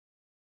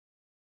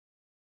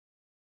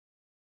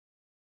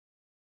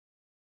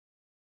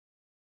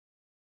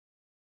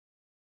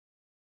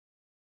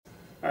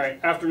All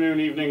right, afternoon,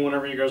 evening,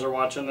 whenever you guys are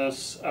watching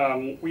this.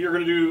 We are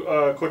going to do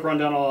a quick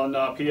rundown on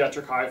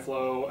pediatric high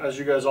flow. As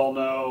you guys all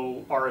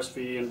know,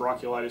 RSV and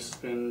bronchiolitis has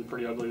been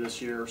pretty ugly this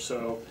year.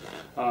 So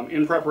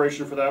in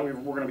preparation for that, we're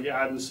going to be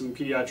adding some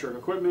pediatric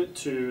equipment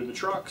to the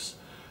trucks,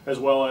 as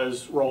well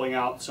as rolling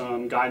out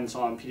some guidance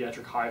on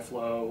pediatric high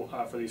flow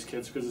for these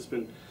kids, because it's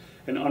been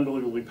an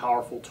unbelievably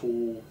powerful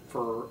tool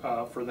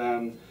for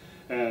them.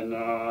 And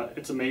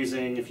it's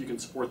amazing if you can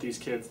support these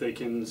kids. They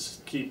can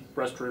keep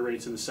respiratory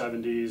rates in the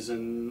 70s,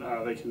 and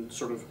they can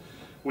sort of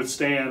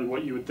withstand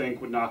what you would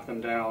think would knock them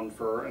down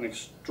for an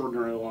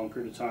extraordinarily long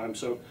period of time.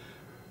 So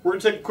we're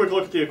going to take a quick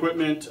look at the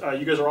equipment.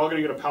 You guys are all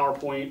going to get a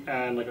PowerPoint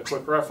and like a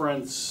quick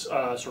reference,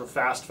 sort of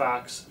fast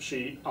facts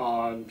sheet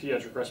on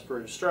pediatric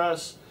respiratory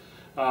distress,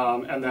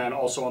 and then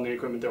also on the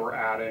equipment that we're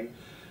adding.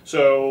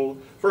 So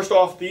first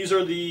off, these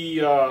are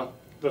the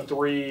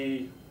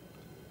three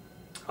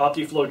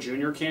OptiFlow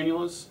Junior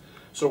cannulas.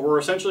 So we're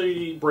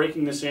essentially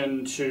breaking this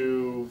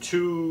into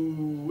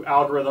two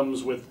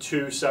algorithms with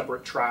two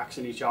separate tracks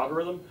in each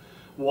algorithm.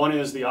 One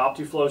is the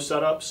OptiFlow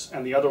setups,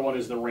 and the other one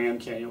is the RAM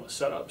cannula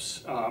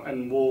setups.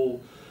 And we'll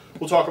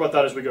talk about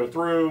that as we go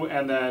through,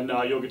 and then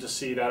you'll get to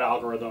see that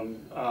algorithm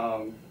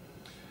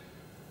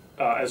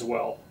as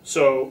well.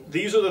 So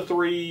these are the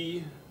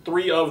three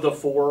of the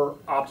four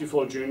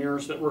OptiFlow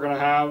Juniors that we're going to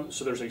have.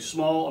 So there's a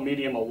small, a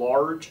medium, a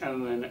large,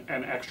 and then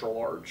an extra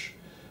large.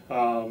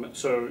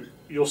 So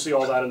you'll see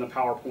all that in the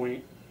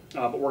PowerPoint,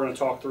 but we're going to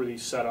talk through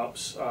these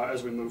setups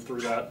as we move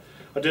through that.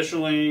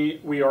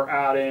 Additionally, we are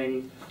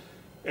adding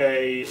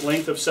a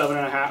length of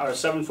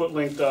 7 foot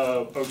length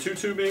of O2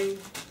 tubing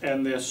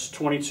and this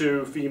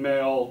 22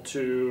 female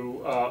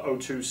to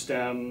O2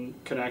 stem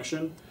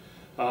connection,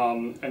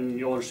 and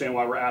you'll understand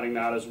why we're adding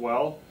that as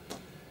well.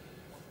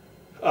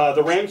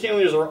 The RAM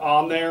cannulas are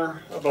on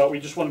there, but we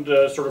just wanted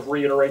to sort of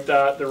reiterate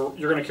that. You're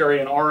going to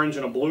carry an orange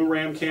and a blue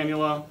RAM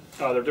cannula.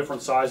 They're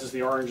different sizes.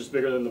 The orange is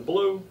bigger than the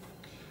blue.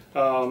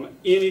 In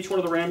each one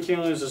of the RAM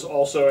cannulas is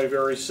also a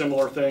very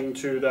similar thing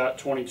to that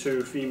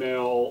 22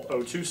 female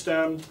O2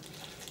 stem.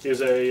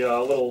 Is a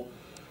little,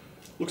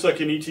 looks like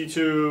an ET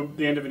tube,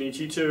 the end of an ET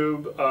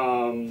tube,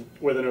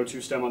 with an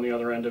O2 stem on the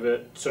other end of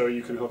it, so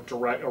you can hook a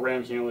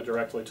RAM cannula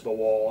directly to the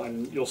wall,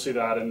 and you'll see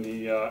that in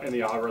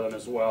the algorithm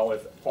as well.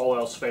 If all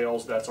else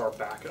fails, that's our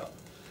backup.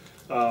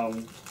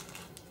 And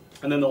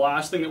then the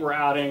last thing that we're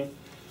adding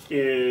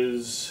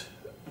is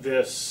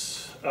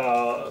this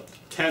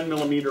 10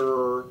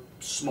 millimeter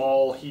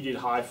small heated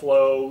high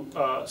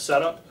flow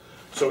setup.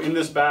 So in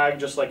this bag,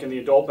 just like in the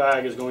adult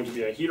bag, is going to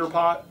be a heater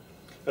pot,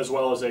 as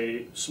well as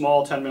a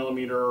small 10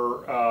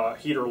 millimeter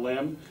heater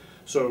limb.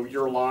 So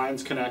your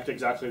lines connect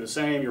exactly the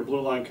same. Your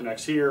blue line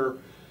connects here,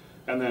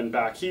 and then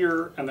back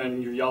here, and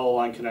then your yellow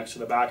line connects to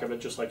the back of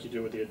it, just like you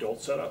do with the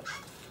adult setup,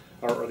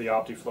 or the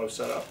OptiFlow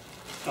setup.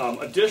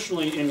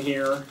 Additionally, in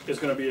here is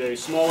going to be a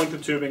small length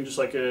of tubing, just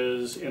like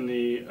is in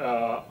the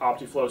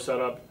OptiFlow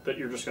setup, that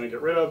you're just going to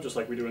get rid of, just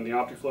like we do in the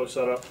OptiFlow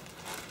setup.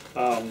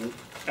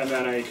 And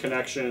then a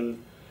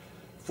connection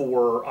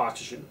for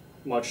oxygen.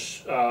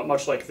 Much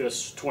like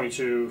this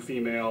 22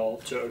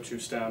 female to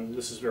O2 stem,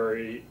 this is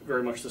very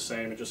much the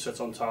same. It just sits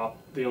on top.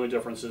 The only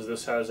difference is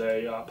this has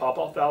a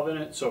pop-off valve in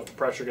it, so if the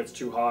pressure gets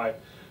too high,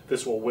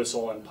 this will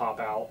whistle and pop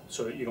out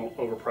so that you don't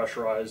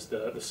overpressurize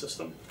the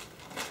system.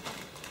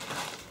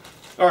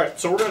 All right,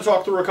 so we're going to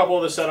talk through a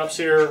couple of the setups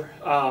here.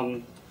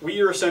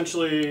 We are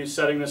essentially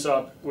setting this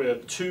up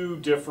with two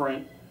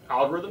different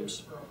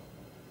algorithms.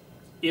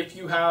 If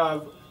you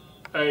have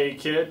a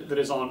kid that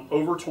is on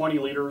over 20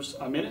 liters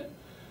a minute,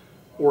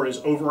 or is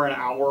over an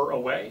hour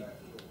away,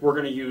 we're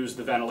going to use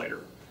the ventilator.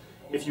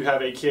 If you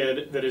have a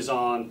kid that is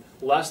on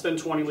less than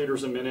 20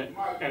 liters a minute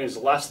and is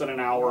less than an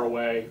hour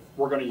away,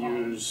 we're not going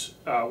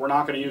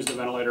to use the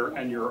ventilator,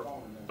 and your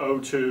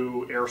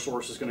O2 air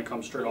source is going to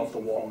come straight off the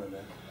wall.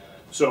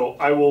 So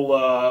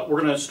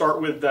we're going to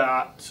start with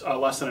that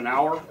less than an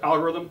hour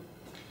algorithm.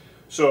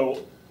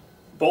 So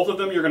both of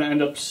them, you're going to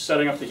end up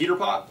setting up the heater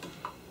pot.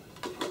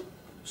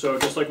 So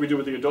just like we do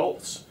with the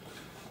adults,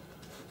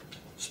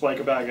 spike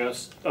a bag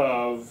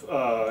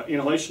of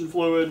inhalation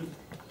fluid,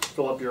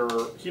 fill up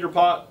your heater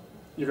pot.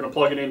 You're going to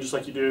plug it in just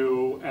like you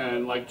do,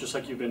 and just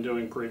like you've been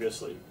doing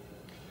previously.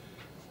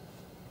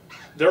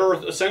 There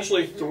are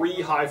essentially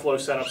three high flow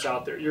setups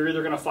out there. You're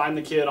either going to find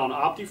the kid on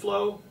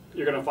OptiFlow,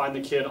 you're going to find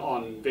the kid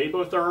on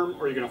Vapotherm,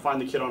 or you're going to find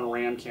the kid on a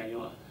RAM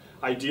cannula.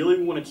 Ideally,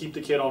 we want to keep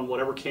the kid on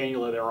whatever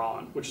cannula they're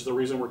on, which is the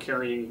reason we're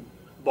carrying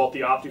both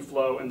the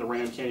OptiFlow and the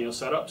RAM cannula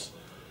setups.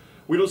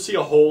 We don't see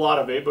a whole lot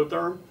of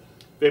Vapotherm.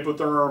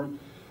 Vapotherm,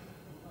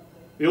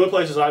 the only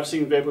places I've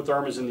seen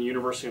Vapotherm is in the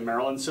University of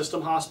Maryland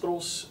system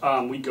hospitals.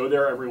 We go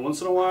there every once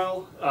in a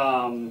while,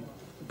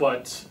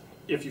 but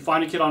if you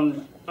find a kid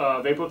on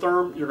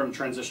Vapotherm, you're going to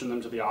transition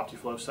them to the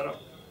OptiFlow setup.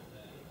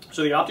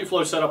 So the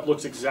OptiFlow setup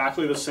looks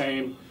exactly the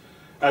same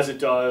as it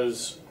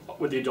does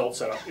with the adult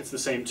setup. It's the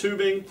same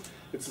tubing,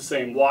 it's the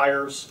same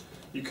wires.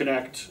 You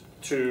connect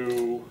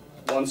to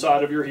one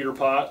side of your heater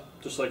pot,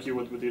 just like you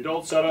would with the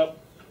adult setup.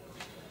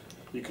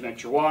 You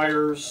connect your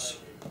wires.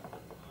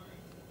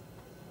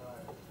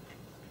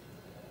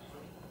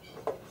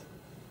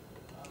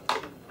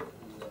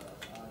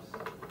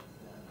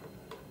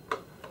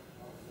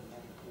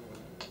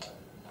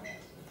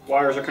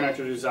 Wires are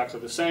connected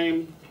exactly the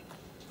same.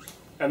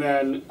 And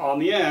then on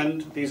the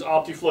end, these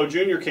OptiFlow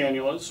Junior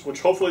cannulas, which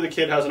hopefully the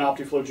kid has an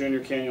OptiFlow Junior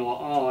cannula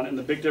on, and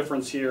the big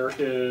difference here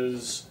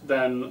is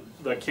then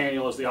the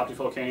cannulas, the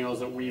OptiFlow cannulas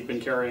that we've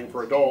been carrying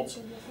for adults,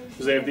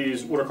 is they have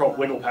these what are called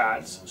wiggle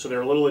pads. So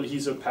they're little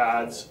adhesive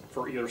pads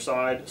for either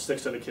side,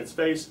 sticks to the kid's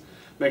face,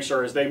 make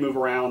sure as they move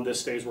around,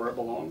 this stays where it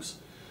belongs.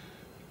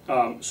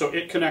 So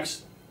it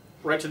connects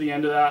right to the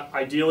end of that.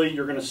 Ideally,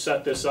 you're going to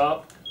set this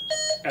up,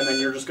 and then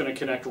you're just going to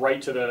connect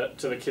right to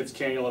the kid's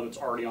cannula that's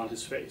already on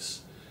his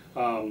face.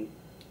 And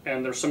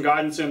there's some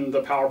guidance in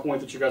the PowerPoint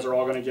that you guys are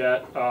all going to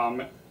get,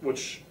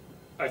 which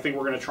I think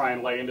we're going to try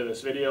and lay into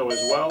this video as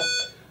well,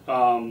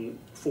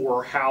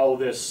 for how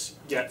this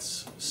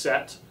gets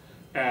set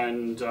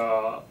and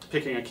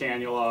picking a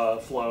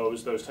cannula,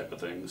 flows, those type of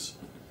things.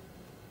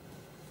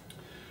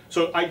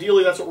 So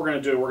ideally that's what we're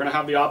going to do. We're going to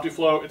have the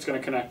OptiFlow, it's going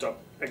to connect up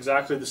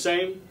exactly the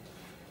same,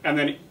 and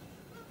then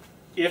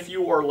if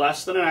you are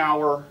less than an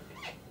hour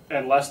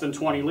and less than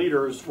 20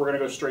 liters, we're going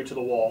to go straight to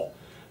the wall.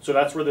 So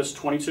that's where this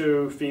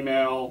 22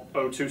 female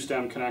O2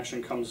 stem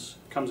connection comes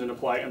into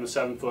play, and the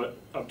 7 foot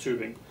of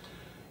tubing.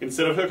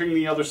 Instead of hooking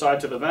the other side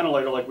to the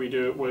ventilator like we've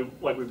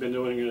been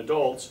doing in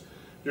adults,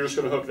 you're just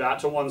going to hook that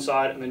to one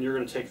side, and then you're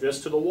going to take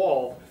this to the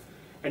wall,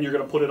 and you're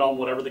going to put it on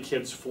whatever the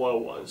kid's flow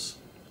was.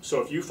 So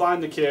if you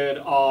find the kid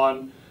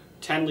on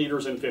 10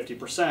 liters and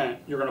 50%,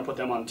 you're going to put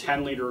them on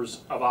 10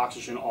 liters of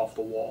oxygen off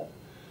the wall.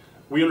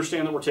 We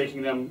understand that we're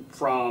taking them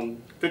from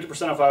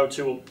 50% of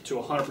FiO2 to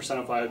 100%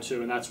 of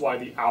FiO2, and that's why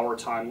the hour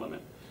time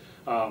limit.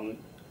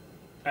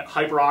 At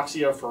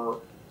hyperoxia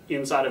for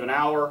inside of an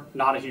hour,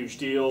 not a huge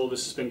deal.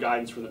 This has been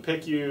guidance from the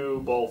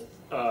PICU, both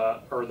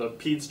or the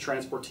PEDS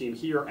transport team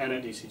here and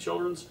at DC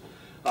Children's.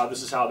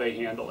 This is how they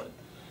handle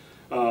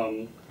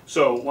it.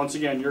 So once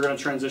again, you're going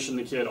to transition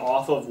the kid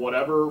off of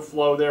whatever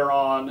flow they're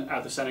on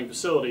at the sending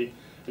facility,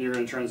 and you're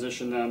going to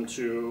transition them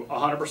to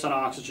 100%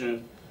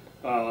 oxygen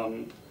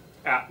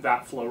at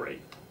that flow rate.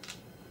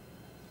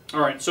 All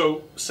right,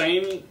 so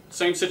same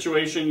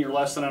situation. You're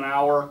less than an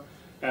hour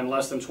and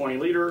less than 20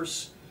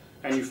 liters,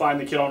 and you find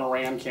the kid on a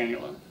RAM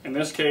cannula. In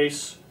this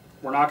case,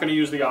 we're not going to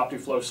use the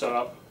OptiFlow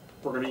setup.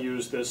 We're going to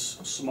use this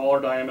smaller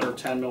diameter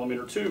 10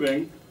 millimeter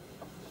tubing.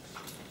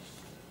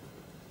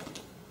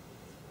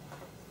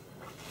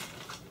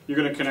 You're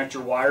going to connect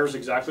your wires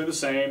exactly the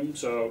same.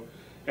 So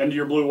end of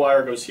your blue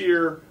wire goes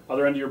here,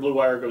 other end of your blue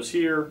wire goes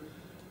here,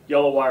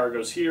 yellow wire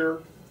goes here.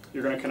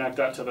 You're going to connect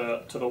that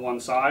to the one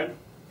side.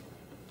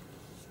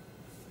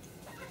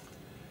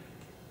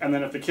 And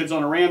then if the kid's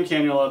on a RAM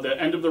cannula, the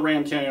end of the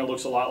RAM cannula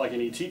looks a lot like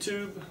an ET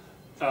tube.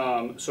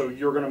 So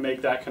you're going to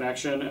make that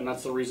connection, and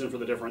that's the reason for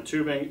the different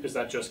tubing, is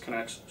that just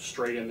connects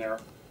straight in there,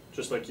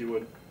 just like you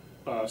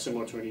would,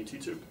 similar to an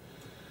ET tube.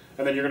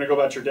 And then you're going to go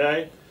about your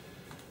day,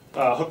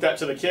 hook that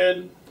to the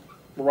kid.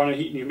 We're running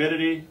heat and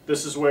humidity.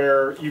 This is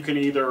where you can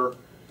either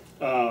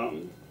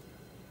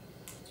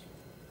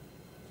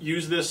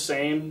use this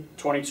same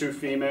 22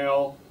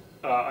 female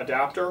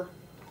adapter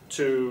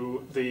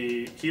to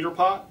the heater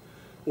pot,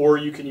 or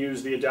you can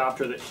use the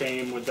adapter that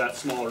came with that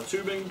smaller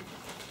tubing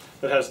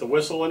that has the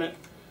whistle in it.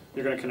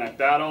 You're going to connect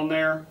that on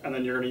there, and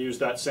then you're going to use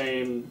that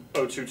same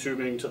O2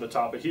 tubing to the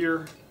top of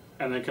here,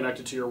 and then connect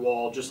it to your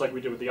wall, just like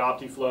we did with the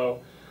OptiFlow.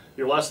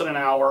 You're less than an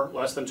hour,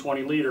 less than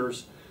 20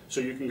 liters, so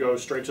you can go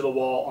straight to the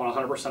wall on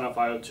 100% of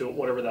FiO2,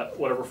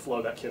 whatever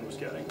flow that kid was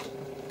getting.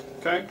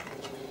 Okay?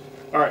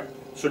 All right.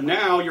 So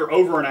now you're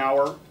over an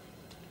hour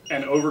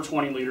and over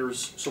 20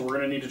 liters, so we're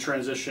going to need to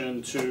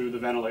transition to the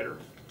ventilator.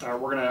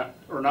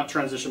 Or not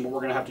transition, but we're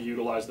going to have to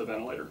utilize the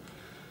ventilator.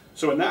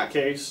 So in that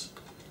case,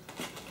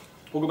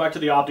 we'll go back to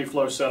the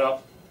OptiFlow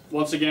setup.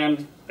 Once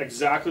again,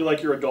 exactly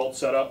like your adult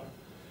setup,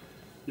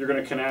 you're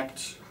going to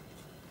connect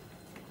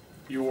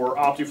your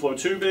OptiFlow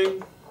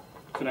tubing,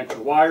 connect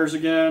your wires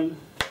again,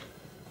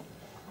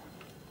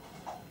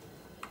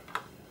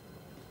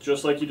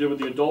 just like you did with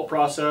the adult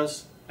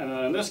process. And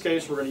then in this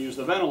case, we're going to use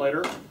the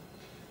ventilator.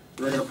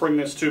 We're going to bring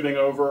this tubing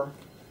over,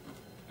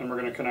 and we're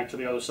going to connect to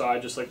the other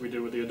side just like we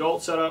did with the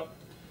adult setup.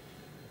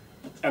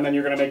 And then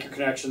you're going to make your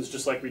connections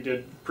just like we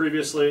did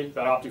previously.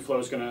 That OptiFlow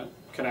is going to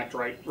connect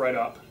right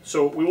up.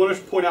 So we want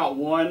to point out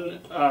one,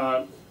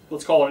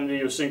 let's call it an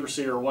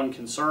idiosyncrasy or one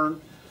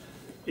concern,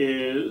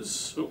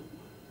 is,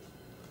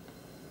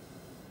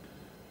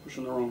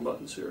 pushing the wrong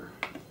buttons here.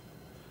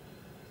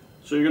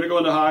 So you're going to go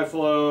into high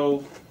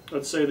flow.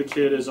 Let's say the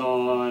kid is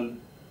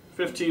on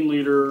 15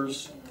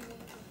 liters,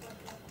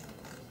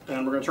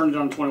 and we're going to turn it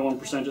down to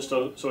 21% just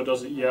so it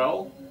doesn't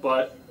yell,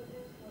 but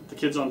the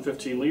kid's on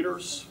 15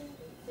 liters.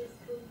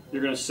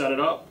 You're going to set it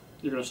up.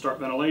 You're going to start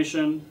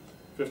ventilation,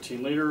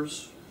 15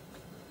 liters.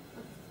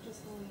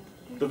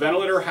 The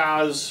ventilator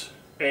has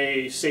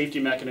a safety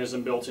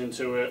mechanism built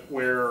into it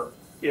where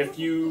if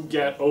you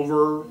get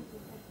over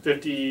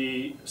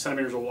 50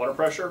 centimeters of water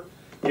pressure,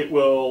 it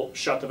will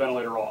shut the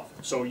ventilator off.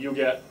 So you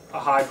get a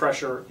high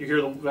pressure, you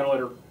hear the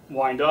ventilator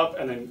wind up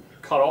and then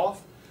cut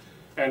off,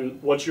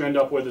 and what you end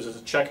up with is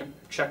a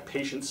check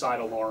patient side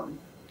alarm.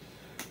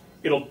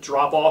 It'll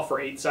drop off for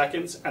 8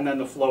 seconds, and then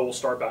the flow will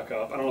start back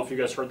up. I don't know if you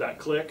guys heard that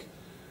click.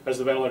 as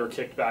the ventilator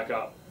kicked back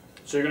up.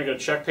 So you're going to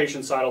get a check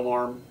patient side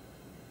alarm,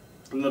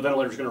 and the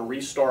ventilator is going to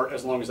restart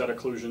as long as that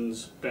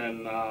occlusion's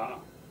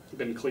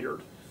been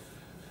cleared.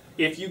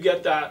 If you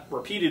get that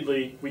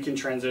repeatedly, we can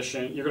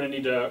transition. You're going to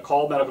need to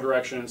call medical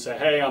direction and say,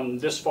 hey, I'm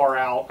this far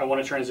out. I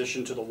want to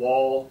transition to the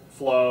wall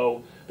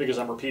flow because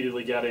I'm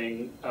repeatedly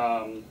getting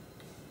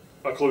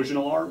occlusion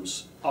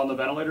alarms on the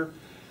ventilator.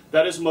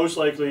 That is most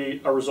likely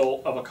a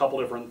result of a couple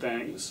different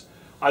things.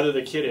 Either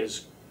the kid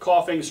is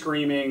coughing,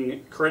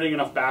 screaming, creating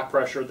enough back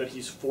pressure that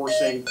he's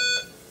forcing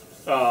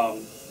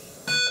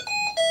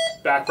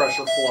back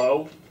pressure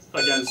flow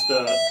against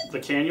the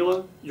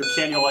cannula. Your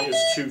cannula is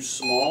too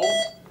small,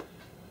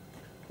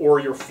 or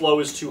your flow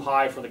is too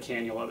high for the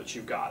cannula that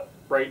you've got,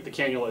 right? The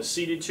cannula is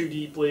seated too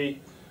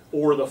deeply,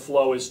 or the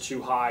flow is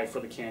too high for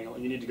the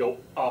cannula. You need to go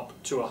up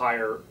to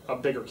a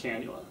bigger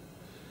cannula.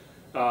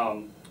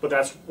 But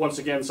that's, once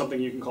again,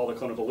 something you can call the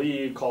clinical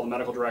lead, call the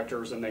medical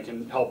directors, and they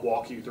can help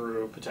walk you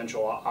through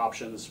potential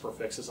options for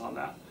fixes on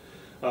that.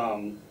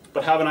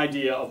 But have an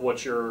idea of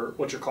what you're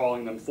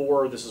calling them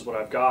for. This is what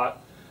I've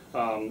got.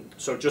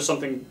 So just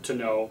something to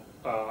know.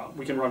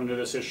 We can run into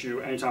this issue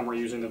anytime we're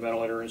using the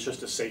ventilator. It's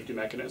just a safety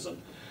mechanism.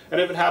 And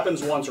if it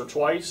happens once or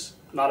twice,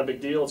 not a big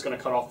deal. It's going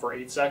to cut off for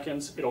 8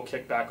 seconds. It'll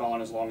kick back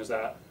on as long as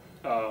that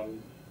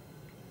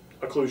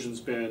occlusion's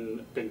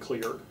been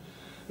cleared.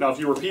 Now, if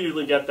you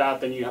repeatedly get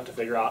that, then you have to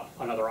figure out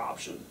another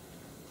option.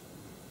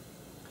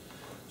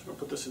 So I'm going to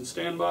put this in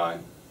standby.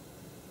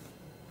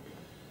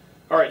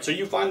 All right, so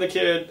you find the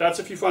kid. That's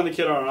if you find the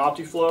kid on an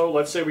OptiFlow.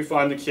 Let's say we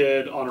find the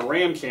kid on a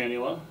RAM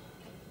cannula.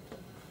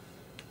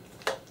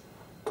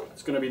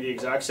 It's going to be the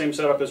exact same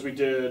setup as we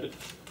did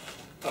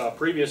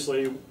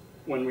previously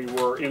when we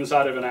were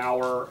inside of an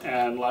hour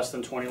and less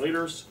than 20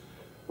 liters.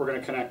 We're going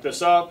to connect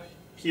this up.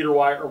 Heater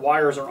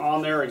wires are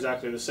on there,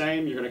 exactly the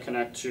same. You're going to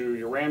connect to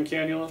your RAM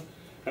cannula.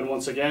 And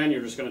once again,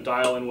 you're just going to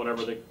dial in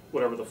whatever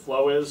the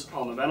flow is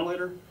on the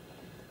ventilator.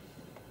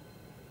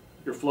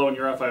 Your flow and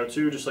your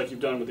FiO2, just like you've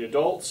done with the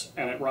adults,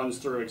 and it runs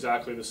through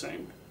exactly the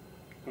same.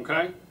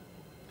 Okay?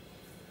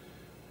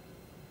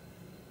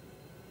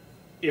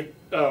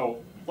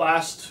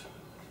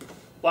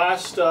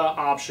 Last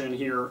option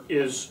here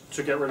is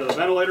to get rid of the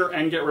ventilator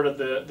and get rid of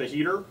the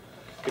heater.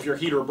 If your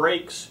heater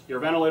breaks, your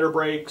ventilator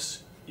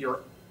breaks,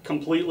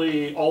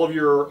 all of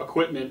your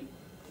equipment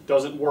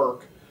doesn't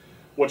work,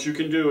 what you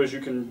can do is you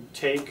can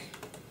take,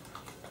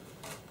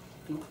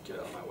 get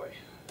out of my way.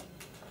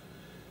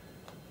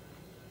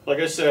 Like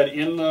I said,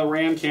 in the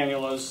RAM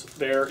cannulas,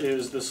 there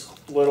is this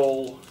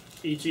little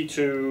ET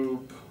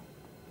tube,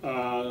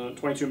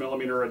 22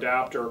 millimeter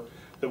adapter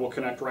that will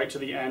connect right to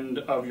the end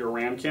of your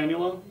RAM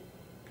cannula.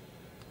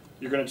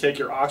 You're going to take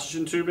your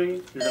oxygen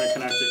tubing, you're going to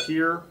connect it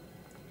here,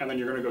 and then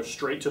you're going to go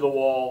straight to the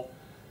wall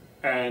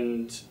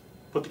and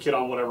put the kid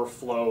on whatever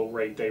flow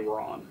rate they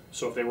were on.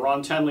 So if they were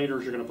on 10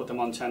 liters, you're going to put them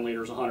on 10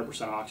 liters,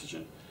 100%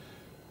 oxygen.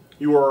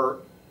 You are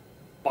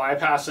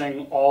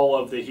bypassing all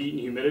of the heat and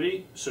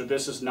humidity, so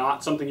this is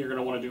not something you're going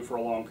to want to do for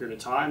a long period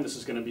of time. This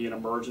is going to be an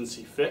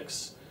emergency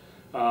fix.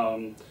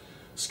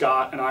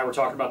 Scott and I were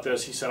talking about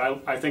this. He said,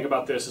 I think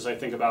about this as I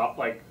think about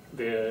like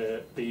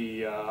the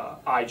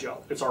eye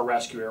gel. It's our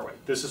rescue airway.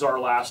 This is our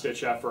last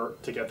ditch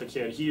effort to get the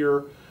kid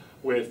here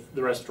with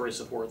the respiratory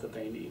support that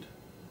they need.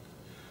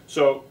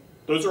 So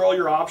those are all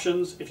your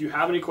options. If you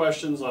have any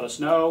questions, let us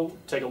know.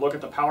 Take a look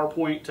at the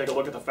PowerPoint. Take a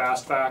look at the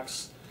Fast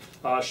Facts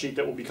sheet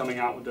that will be coming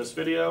out with this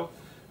video.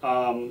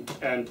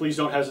 And please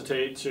don't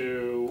hesitate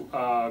to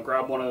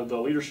grab one of the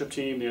leadership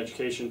team, the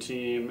education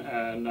team,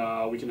 and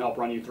we can help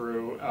run you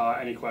through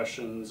any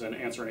questions and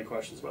answer any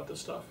questions about this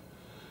stuff.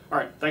 All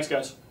right, thanks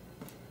guys.